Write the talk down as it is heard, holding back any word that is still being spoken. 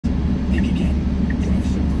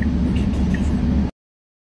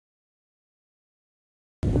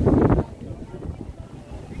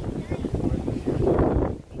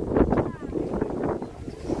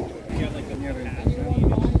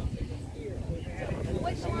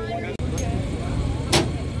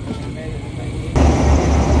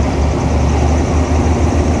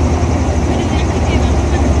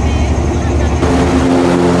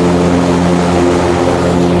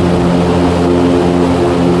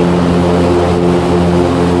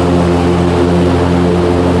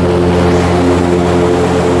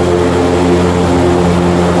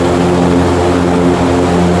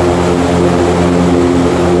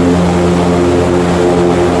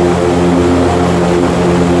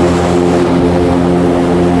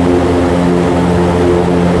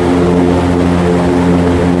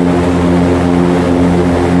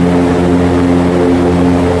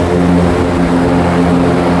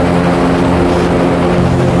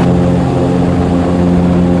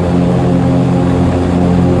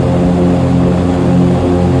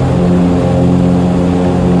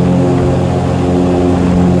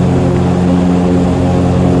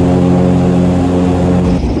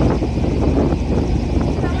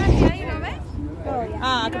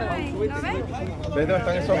¿Ves dónde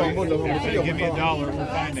están esos bambús? Los bambucillos. Give me $1 for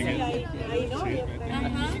finding it.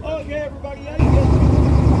 Okay, everybody, how you doing?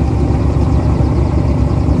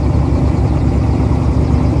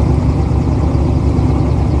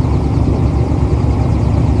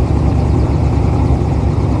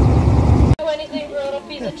 Anything for a little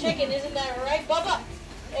piece of chicken, isn't that right, Bubba?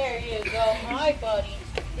 There you go. Hi, buddy.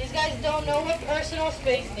 These guys don't know what personal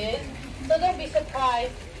space is, so don't be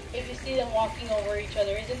surprised if you see them walking over each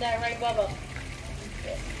other. Isn't that right, Bubba?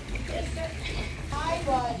 Yes. Yes, sir. Hi,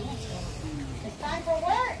 buddy. It's time for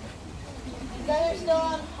work. These guys are still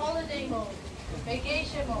on holiday mode,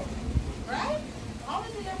 vacation mode, right?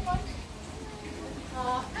 Holidays are fun.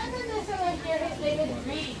 And then this one here, his name is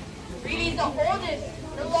Greedy. Greedy's the oldest,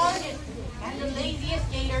 the largest, and the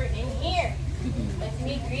laziest gator in here. Let's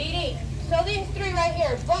meet Greedy. So these three right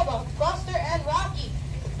here, Bubba, Buster, and Rocky,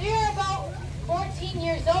 they are about 14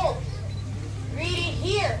 years old. Greedy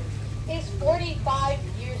here is 45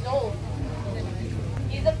 years old.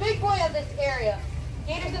 He's the big boy of this area.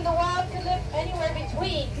 Gators in the wild can live anywhere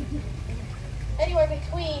between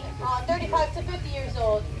 35 to 50 years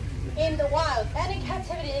old in the wild. And in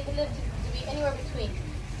captivity, they can live to be anywhere between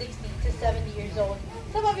 60 to 70 years old.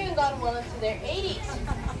 Some have even gone well into their 80s.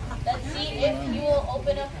 Let's see if he will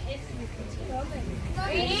open up his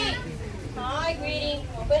Greedy. Hi, Greedy.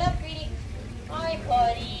 Open up, Greedy. Hi,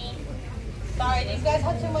 buddy. Sorry, these guys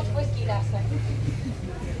had too much whiskey last night.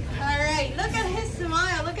 All right, look at his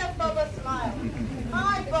smile. Look at Bubba's smile.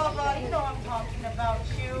 Hi, Bubba. You know I'm talking about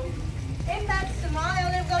you. In that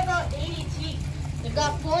smile, they've got about 80 teeth. They've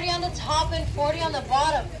got 40 on the top and 40 on the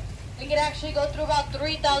bottom. They can actually go through about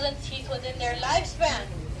 3,000 teeth within their lifespan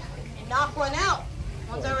and knock one out.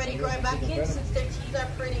 One's already growing back in since their teeth are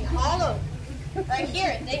pretty hollow. Right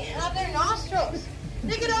here, they have their nostrils.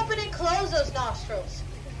 They can open and close those nostrils.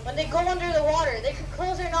 When they go under the water, they can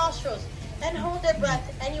close their nostrils and hold their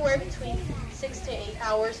breath anywhere between 6 to 8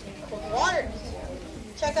 hours in cold waters.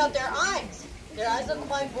 Check out their eyes. Their eyes look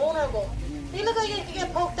quite vulnerable. They look like they can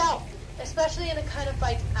get poked out, especially in the kind of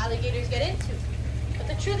fights alligators get into. But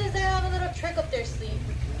the truth is they have a little trick up their sleeve.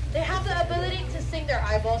 They have the ability to sink their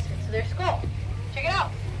eyeballs into their skull. Check it out.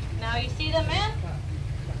 Now you see the man?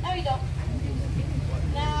 No, you don't.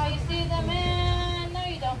 Now you see the man? No,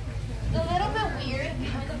 you don't. It's a little bit weird.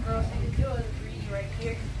 Kind of gross thing to do is Greedy right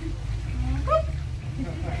here.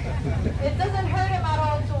 It doesn't hurt him at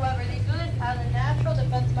all whatsoever. They do this as a natural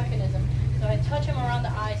defense mechanism. So I touch him around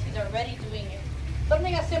the eyes. He's already doing it.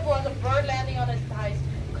 Something as simple as a bird landing on his eyes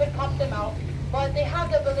could pump them out. But they have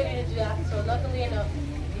the ability to do that. So luckily enough,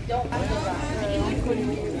 they don't have to die.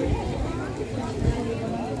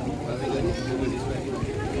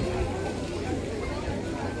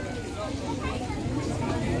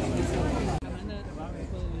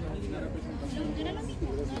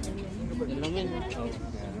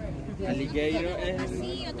 Alligator es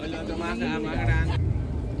el otro más grande.